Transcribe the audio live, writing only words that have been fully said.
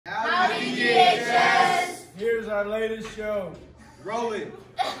our latest show. Roll it.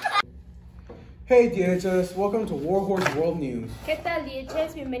 Hey DHS, welcome to Warhorse World News. ¿Qué tal,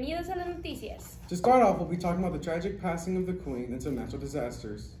 DHS? Bienvenidos a las noticias. To start off, we'll be talking about the tragic passing of the Queen and some natural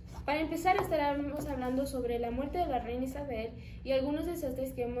disasters. Para empezar, estaremos hablando sobre la muerte de la reina Isabel y algunos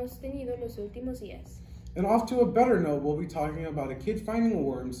desastres que hemos tenido los últimos días. And off to a better note, we'll be talking about a kid finding a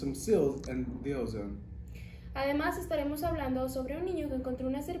worm, some seals, and the ozone. Además, estaremos hablando sobre un niño que encontró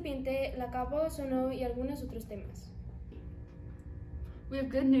una serpiente, la capa de ozono y algunos otros temas. We have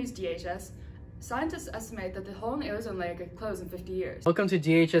good news, DHS. Scientists estimate that the hole in the ozone layer could close in 50 years. Welcome to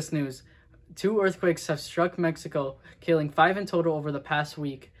DHS News. 2 earthquakes have struck Mexico, killing 5 in total over the past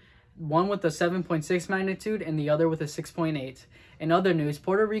week. One with a 7.6 magnitude and the other with a 6.8. In other news,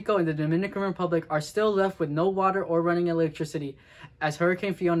 Puerto Rico and the Dominican Republic are still left with no water or running electricity as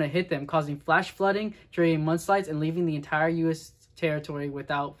Hurricane Fiona hit them, causing flash flooding, triggering mudslides, and leaving the entire U.S. territory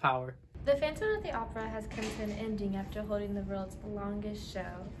without power. The Phantom of the Opera has come to an ending after holding the world's longest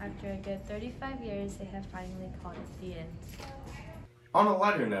show. After a good 35 years, they have finally called it the end. On a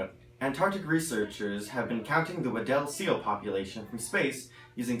lighter note, Antarctic researchers have been counting the Weddell seal population from space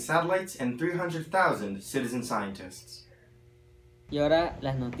using satellites and 300,000 citizen scientists. Y ahora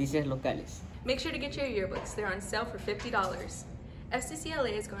las noticias locales. Make sure to get your yearbooks. They're on sale for $50.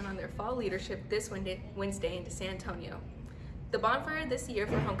 STCLA is going on their fall leadership this Wednesday into San Antonio. The bonfire this year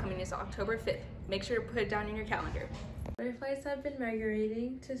for homecoming is October 5th. Make sure to put it down in your calendar. Butterflies have been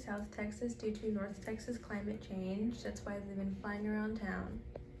migrating to South Texas due to North Texas climate change. That's why they've been flying around town.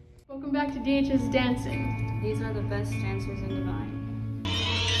 Welcome back to DHS Dancing. These are the best dancers in Divine.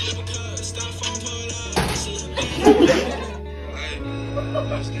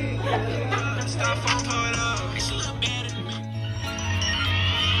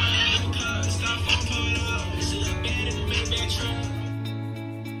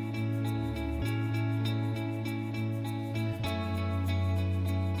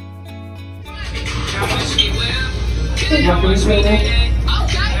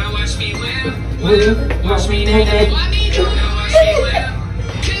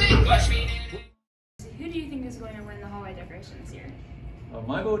 Who do you think is going to win the hallway decorations here?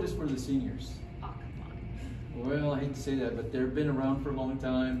 My vote is for the seniors. Oh, come on. Well, I hate to say that, but they've been around for a long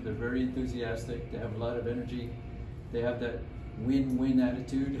time. They're very enthusiastic. They have a lot of energy. They have that win-win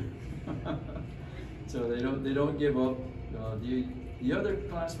attitude. So they don't give up. The other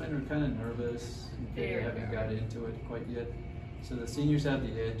classmen are kind of nervous. They haven't got into it quite yet. So the seniors have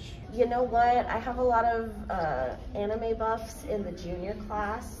the edge. You know what? I have a lot of anime buffs in the junior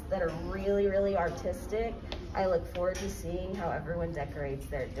class that are really, really artistic. I look forward to seeing how everyone decorates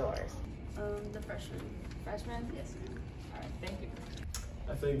their doors. The freshmen. Freshmen? Yes. All right, thank you.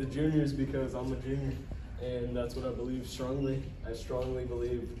 I think the juniors because I'm a junior, and that's what I believe strongly. I strongly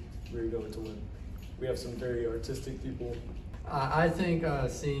believe we're going to win. We have some very artistic people. I think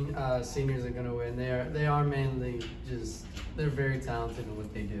seniors are going to win. They are mainly they're very talented in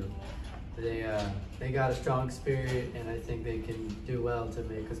what they do. They got a strong spirit, and I think they can do well to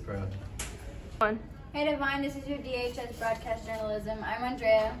make us proud. Hey Divine, this is your DHS Broadcast Journalism. I'm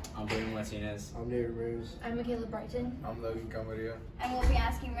Andrea. I'm William Martinez. I'm David Rose. I'm Michaela Brighton. I'm Logan Camarillo. And we'll be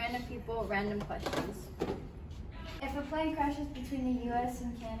asking random people random questions. If a plane crashes between the U.S.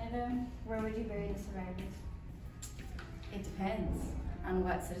 and Canada, where would you bury the survivors? It depends on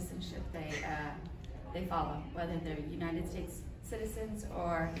what citizenship they follow, whether they're United States citizens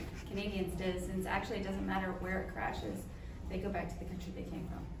or Canadian citizens. Actually, it doesn't matter where it crashes. They go back to the country they came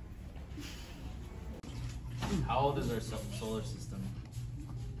from. How old is our solar system?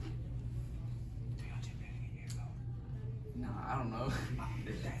 No, I don't know.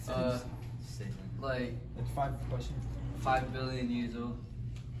 Like That's 5 questions. 5 billion years old.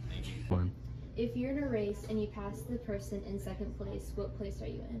 Thank you. If you're in a race and you pass the person in second place, what place are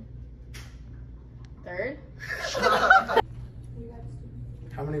you in? Third?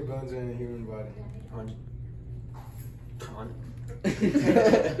 How many bones are in a human body? 100.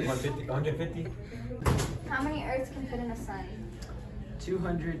 150? 150? How many Earths can fit in a sun?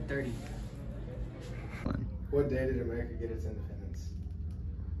 230. What day did America get its independence?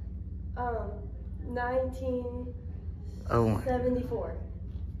 1974.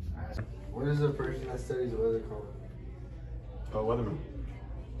 What is the person that studies weather called? Weatherman.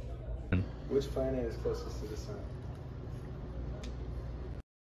 Which planet is closest to the sun?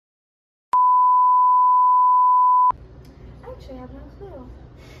 I actually have no clue.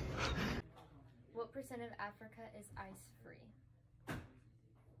 What percent of Africa is ice-free?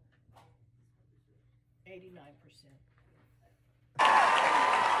 89%.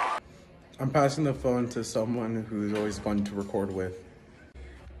 I'm passing the phone to someone who's always fun to record with.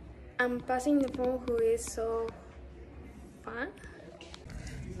 I'm passing the phone who is so fun.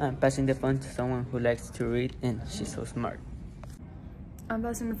 I'm passing the phone to someone who likes to read and she's so smart. I'm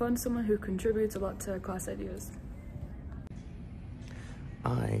passing the phone to someone who contributes a lot to class ideas.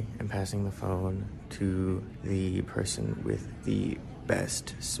 I am passing the phone to the person with the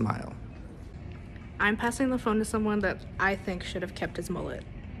best smile. I'm passing the phone to someone that I think should have kept his mullet.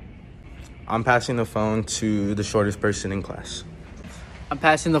 I'm passing the phone to the shortest person in class. I'm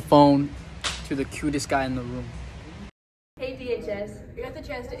passing the phone to the cutest guy in the room. Hey DHS, we got the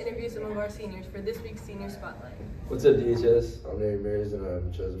chance to interview some of our seniors for this week's Senior Spotlight. What's up, DHS? I'm named Mary's and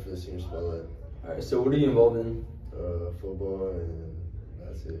I'm chosen for the Senior Spotlight. Alright, so what are you involved in? Football and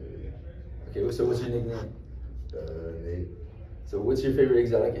that's it. Okay, so what's your nickname? Nate. So what's your favorite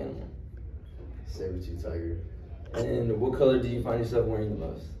exotic animal? Saber-tooth tiger. And what color do you find yourself wearing the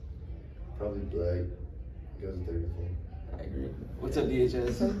most? Probably black. Goes with everything. I agree. What's up,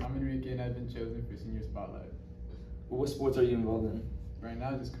 DHS? I'm Enrique and I've been chosen for Senior Spotlight. What sports are you involved in? Right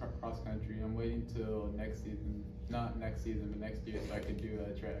now, just cross country. I'm waiting till next season. Not next season, but next year so I could do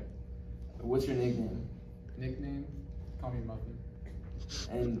track. What's your nickname? Nickname? Call me Muffin.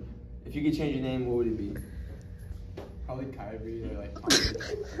 And if you could change your name, what would it be? Probably Kyrie or like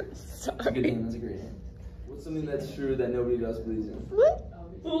That's a good name, that's a great name. What's something that's true that nobody else believes in? What?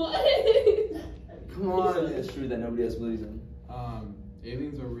 Come on, something that's true that nobody else believes in.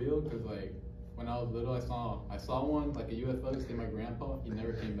 Aliens are real because like when I was little, I saw one like a UFO stay my grandpa. He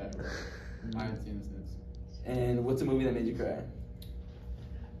never came back. I haven't seen him since. And what's a movie that made you cry?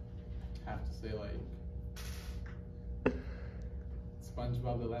 Have to say like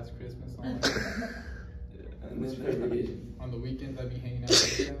SpongeBob: The Last Christmas. Something like that. And what's your favorite vacation? On the weekends, I'd be hanging out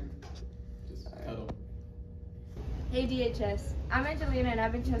with them. Just cuddle. Hey DHS, I'm Angelina and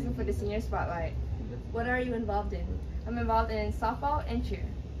I've been chosen for the Senior Spotlight. What are you involved in? I'm involved in softball and cheer.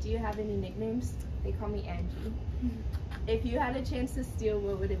 Do you have any nicknames? They call me Angie. If you had a chance to steal,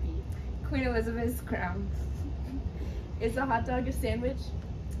 what would it be? Queen Elizabeth's crown. Is a hot dog a sandwich?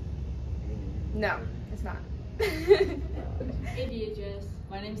 No, it's not. Hey DHS,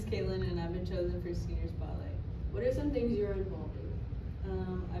 my name's Caitlin and I've been chosen for Senior Spotlight. What are some things you're involved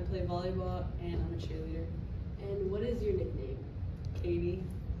in? I play volleyball and I'm a cheerleader. And what is your nickname? Katie.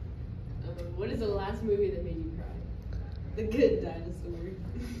 What is the last movie that made you cry? The Good Dinosaur.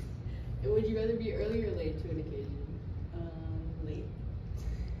 And would you rather be early or late to an occasion? Late.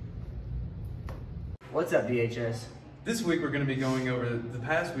 What's up, DHS? This week we're going to be going over the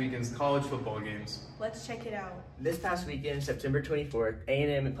past weekend's college football games. Let's check it out. This past weekend, September 24th,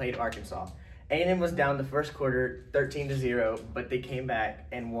 A&M played Arkansas. A&M was down the first quarter 13-0, but they came back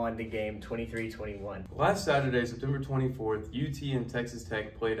and won the game 23-21. Last Saturday, September 24th, UT and Texas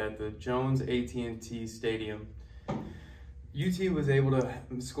Tech played at the Jones AT&T Stadium. UT was able to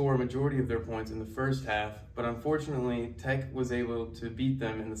score a majority of their points in the first half, but unfortunately, Tech was able to beat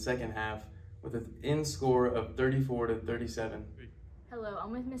them in the second half with an end score of 34-37. Hello,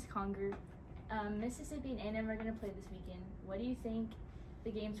 I'm with Miss Conger. Mississippi and A&M are going to play this weekend. What do you think the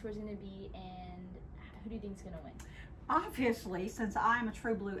game score is going to be, and who do you think is going to win? Obviously, since I'm a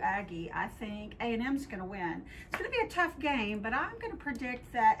true blue Aggie, I think A&M's going to win. It's going to be a tough game, but I'm going to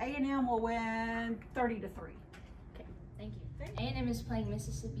predict that A&M will win 30-3. Okay, thank you. A&M is playing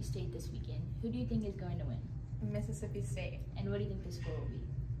Mississippi State this weekend. Who do you think is going to win? Mississippi State. And what do you think the score will be?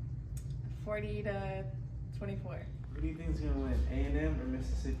 40-24. Who do you think is going to win, A&M or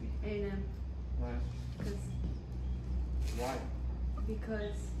Mississippi? A&M. Why? Why?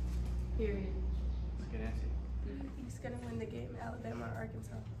 Because, period. Good answer. Who do you think is going to win the game, Alabama or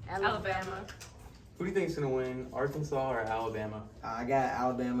Arkansas? Alabama. Who do you think is going to win, Arkansas or Alabama? I got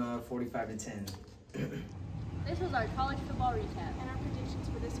Alabama 45-10. This was our college football recap and our predictions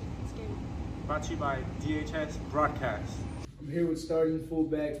for this weekend's game. Brought to you by DHS Broadcast. I'm here with starting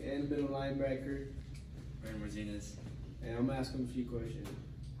fullback and middle linebacker, Brandon Martinez. and I'm asking a few questions.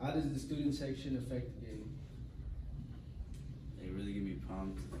 How does the student section affect the game? They really get me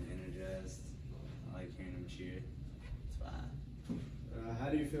pumped and energized. I like hearing them cheer. It's fine. How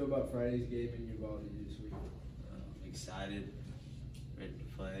do you feel about Friday's game and your volleyball this week? I'm excited, ready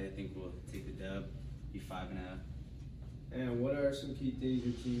to play. I think we'll take the dub, be 5-0. And what are some key things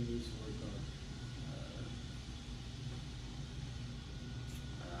your team needs to work on?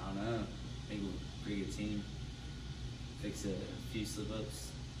 I don't know. I think we're a pretty good team. Fix a few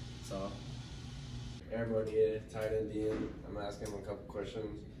slip-ups. That's all. Aaron Bonilla, tight end DN. I'm asking him a couple questions.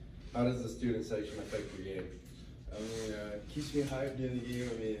 How does the student section affect your game? I mean, it keeps me hyped during the game.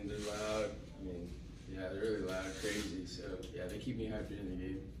 I mean, they're loud. I mean, yeah, they're really loud, crazy. So, yeah, they keep me hyped during the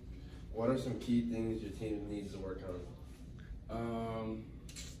game. What are some key things your team needs to work on?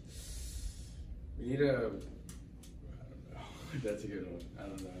 We need a That's a good one. I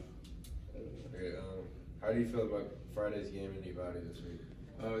don't know. Okay, how do you feel about Friday's game in Uvalde this week?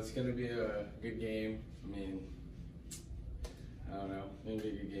 Oh, it's gonna be a good game. I mean, I don't know. Maybe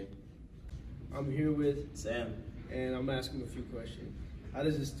a good game. I'm here with Sam, and I'm asking a few questions. How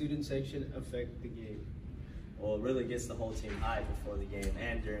does the student section affect the game? well, it really gets the whole team hyped before the game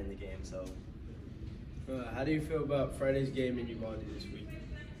and during the game. So, How do you feel about Friday's game in Uvalde this week?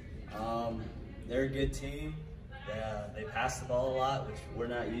 they're a good team. They pass the ball a lot, which we're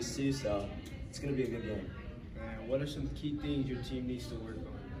not used to. So, it's gonna be a good game. And what are some key things your team needs to work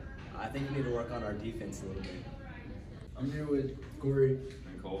on? I think we need to work on our defense a little bit. I'm here with Corey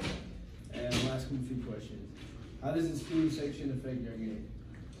and Cole, and I'm asking a few questions. How does the student section affect their game?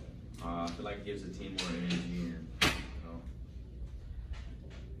 I feel like it gives the team more energy and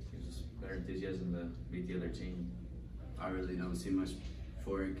gives us better enthusiasm to beat the other team. I really don't see much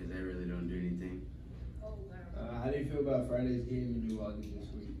for it because they really don't do anything. How do you feel about Friday's game in Uvalde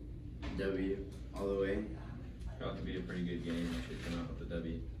this week? W, all the way. I feel like it'll be a pretty good game. We should come out with a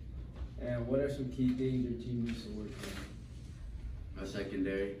W. And what are some key things your team needs to work on? Our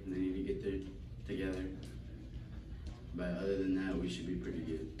secondary, they need to get there together. But other than that, we should be pretty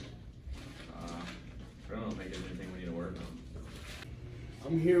good. I don't think there's anything we need to work on.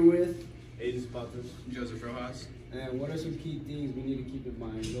 I'm here with Aiden Zapatos, Joseph Rojas. and what are some key things we need to keep in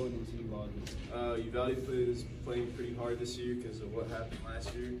mind going into Uvalde? Uvalde is playing pretty hard this year because of what happened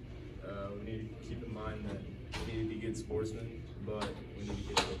last year. We need to keep in mind that we need to be good sportsmen, but we need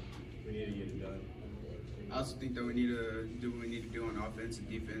to get it done. I also think that we need to do what we need to do on offense and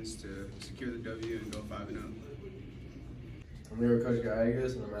defense to secure the W and go 5-0. I'm here with Coach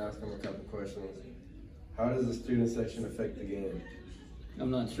Gallegos, and I'm asking him a couple questions. How does the student section affect the game?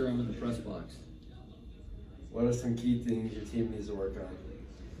 I'm not sure. I'm in the press box. What are some key things your team needs to work on?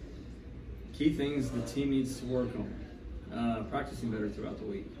 Key things the team needs to work on. Practicing better throughout the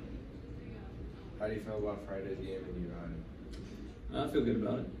week. How do you feel about Friday's game in Uvalde? I feel good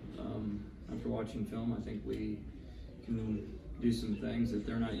about it. After watching film, I think we can do some things that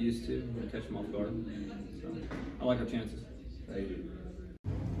they're not used to and catch them off guard. So I like our chances. Thank you.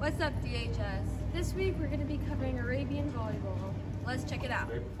 What's up, DHS? This week we're going to be covering Arabian volleyball. Let's check it out.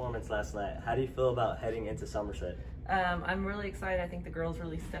 Great performance last night. How do you feel about heading into Somerset? I'm really excited. I think the girls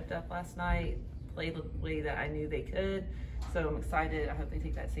really stepped up last night, played the way that I knew they could. So I'm excited. I hope they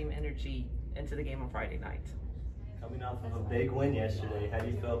take that same energy into the game on Friday night. Coming off of a big win yesterday, how do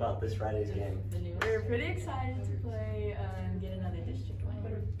you feel about this Friday's game? We're pretty excited to play and get another district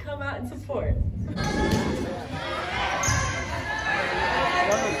win. Come out and support.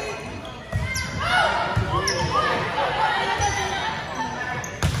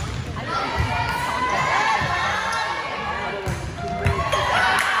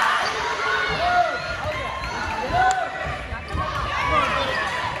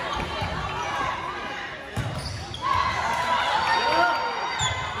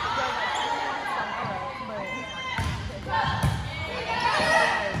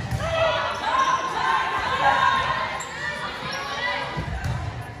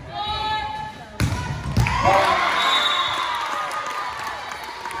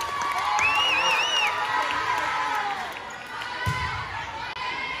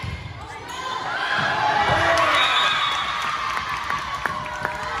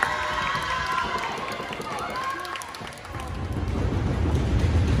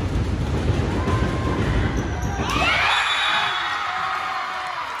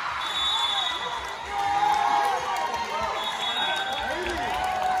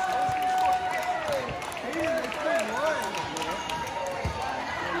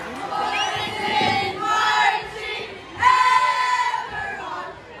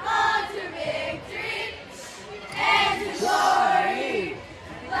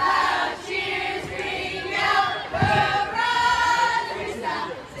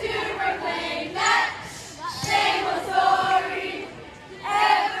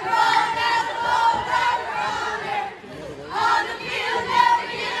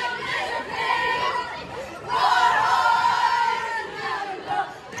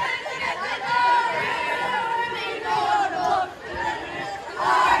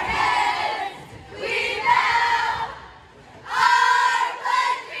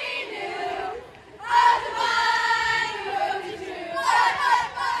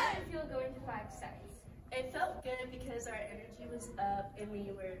 And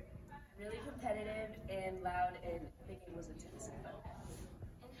we were really competitive and loud, and the game was intense and fun.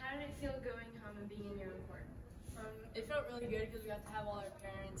 And how did it feel going home and being in your own court? It felt really good because we got to have all our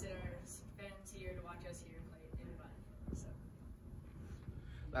parents and our fans here to watch us here play in fun. So.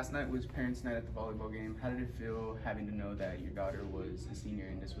 Last night was parents' night at the volleyball game. How did it feel having to know that your daughter was a senior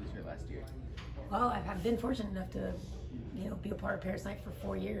and this was her last year? Well, I've been fortunate enough to, be a part of Parents' Night for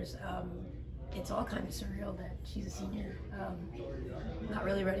 4 years. It's all kind of surreal that she's a senior. Not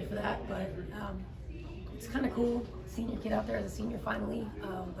really ready for that, but it's kind of cool. Senior kid out there as a senior finally,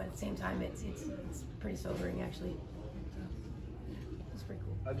 but at the same time, it's pretty sobering actually. It's pretty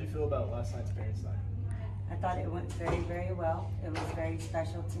cool. How did you feel about last night's Parents' Night? I thought it went very, very well. It was very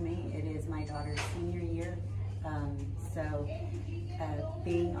special to me. It is my daughter's senior year. So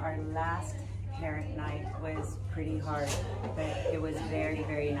being our last parent night was pretty hard, but it was very,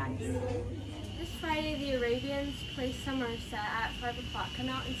 very nice. This Friday, the Arabians play Somerset at 5 o'clock. Come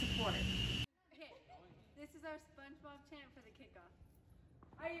out and support. Okay, this is our SpongeBob chant for the kickoff.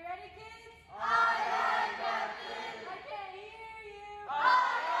 Are you ready, kids? Aye, aye, Captain! I can't hear you!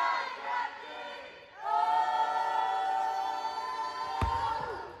 Aye, aye, Captain! Oh!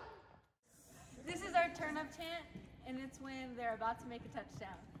 This is our turn-up chant, and it's when they're about to make a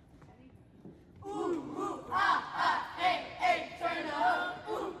touchdown. Ooh, ooh, ah, ah, hey, hey, turn up.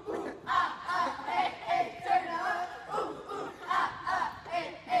 Ooh, ooh, ah, ah, hey, hey, turn up. Ooh, ooh, ah, ah, hey,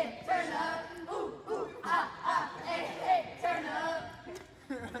 hey, turn up. Ooh, ooh, ah, ah, hey, hey, turn up. This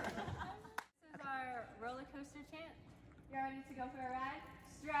is our roller coaster chant. You ready to go for a ride?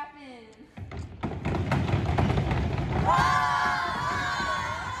 Strap in.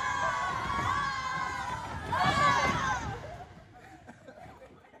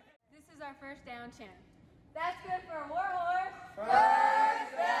 This is our first down chant.